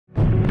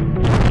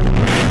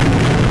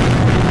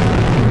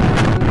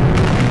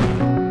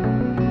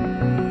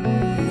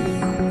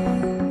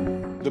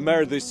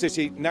mayor of this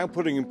city now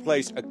putting in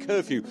place a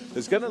curfew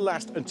that's going to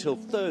last until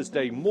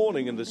Thursday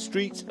morning, and the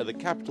streets of the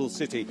capital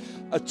city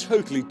are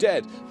totally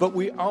dead. But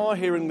we are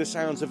hearing the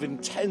sounds of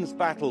intense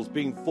battles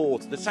being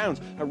fought. The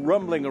sounds are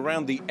rumbling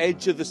around the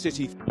edge of the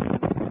city.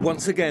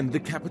 Once again, the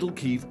capital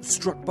Kyiv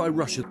struck by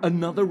Russia,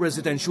 another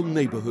residential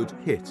neighbourhood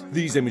hit.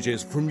 These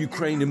images from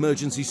Ukraine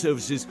emergency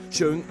services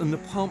showing an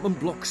apartment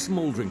block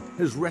smouldering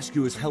as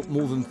rescuers helped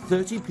more than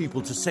 30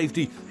 people to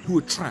safety who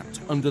were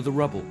trapped under the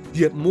rubble.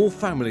 Yet more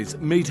families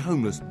made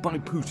homeless by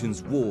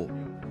Putin's war.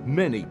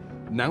 Many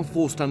now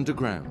forced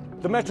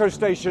underground. The metro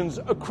stations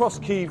across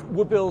Kyiv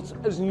were built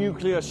as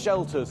nuclear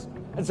shelters.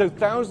 And so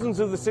thousands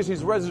of the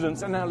city's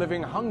residents are now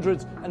living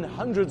hundreds and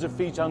hundreds of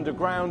feet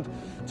underground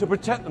to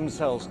protect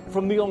themselves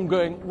from the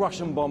ongoing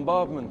Russian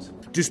bombardment.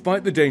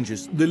 Despite the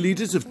dangers, the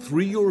leaders of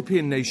 3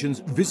 European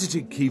nations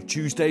visited Kyiv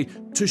Tuesday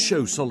to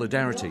show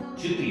solidarity.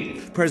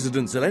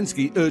 President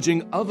Zelensky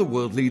urging other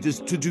world leaders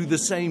to do the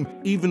same,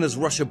 even as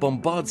Russia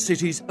bombards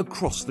cities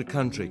across the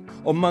country.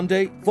 On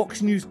Monday,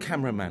 Fox News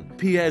cameraman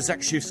Pierre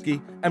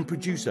Zakshevsky and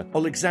producer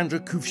Alexandra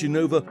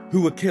Kuvshinova,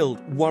 who were killed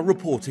while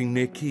reporting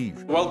near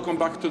Kyiv. Welcome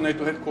back to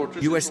NATO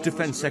headquarters. US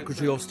Defense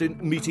Secretary Austin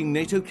meeting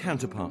NATO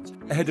counterparts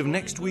ahead of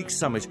next week's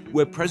summit,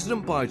 where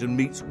President Biden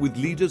meets with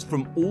leaders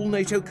from all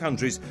NATO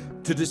countries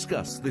to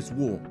discuss this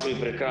war.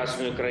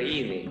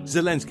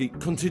 Zelensky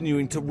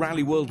continuing to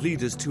rally world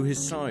leaders to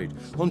his side.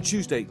 On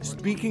Tuesday,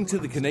 speaking to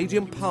the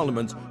Canadian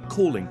Parliament,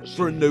 calling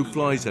for a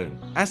no-fly zone,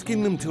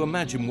 asking them to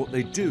imagine what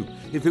they'd do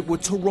if it were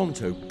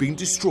Toronto being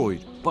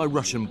destroyed by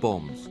Russian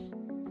bombs.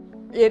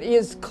 It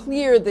is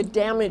clear the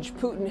damage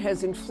Putin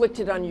has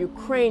inflicted on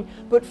Ukraine,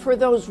 but for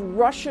those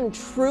Russian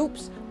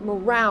troops,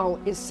 morale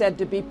is said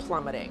to be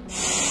plummeting.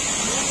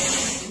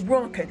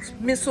 Rockets,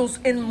 missiles,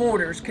 and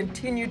mortars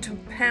continue to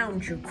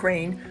pound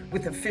Ukraine,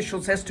 with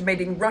officials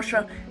estimating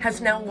Russia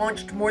has now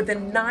launched more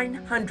than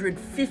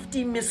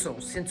 950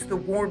 missiles since the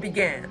war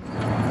began.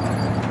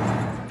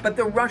 But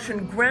the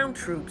Russian ground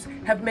troops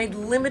have made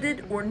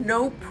limited or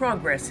no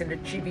progress in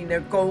achieving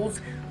their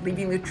goals,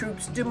 leaving the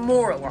troops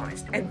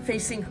demoralized and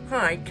facing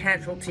high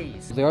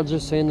casualties. They are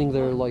just sending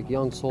their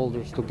young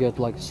soldiers to get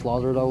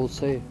slaughtered, I would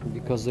say,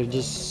 because they're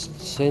just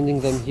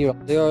sending them here.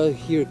 They are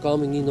here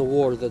coming in a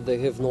war that they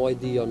have no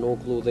idea, no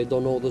clue. They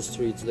don't know the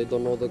streets, they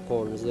don't know the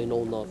corners, they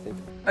know nothing.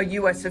 A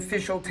U.S.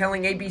 official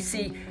telling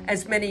ABC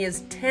as many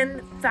as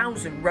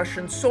 10,000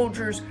 Russian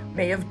soldiers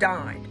may have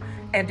died.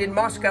 And in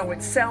Moscow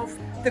itself,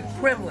 the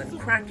Kremlin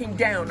cracking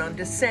down on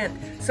dissent.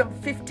 Some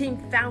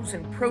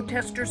 15,000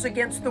 protesters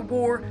against the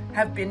war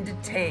have been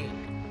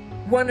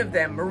detained. One of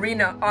them,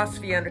 Marina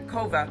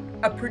Osvyannikova,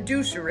 a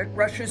producer at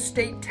Russia's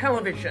state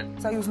television,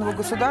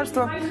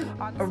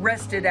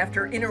 arrested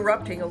after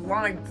interrupting a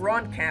live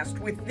broadcast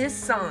with this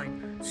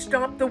sign: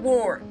 "Stop the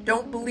war.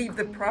 Don't believe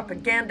the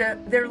propaganda.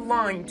 They're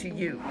lying to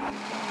you."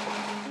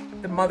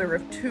 The mother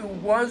of 2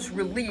 was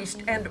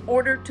released and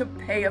ordered to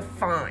pay a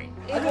fine.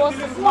 It was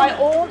my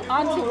own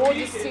anti-war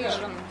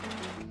decision.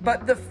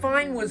 But the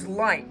fine was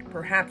light,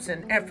 perhaps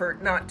an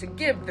effort not to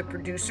give the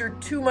producer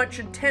too much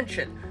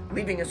attention,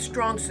 leaving a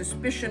strong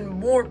suspicion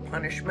more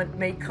punishment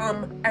may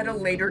come at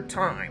a later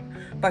time.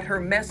 But her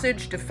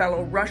message to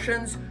fellow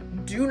Russians: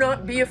 do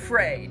not be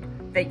afraid.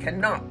 They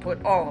cannot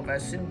put all of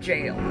us in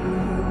jail.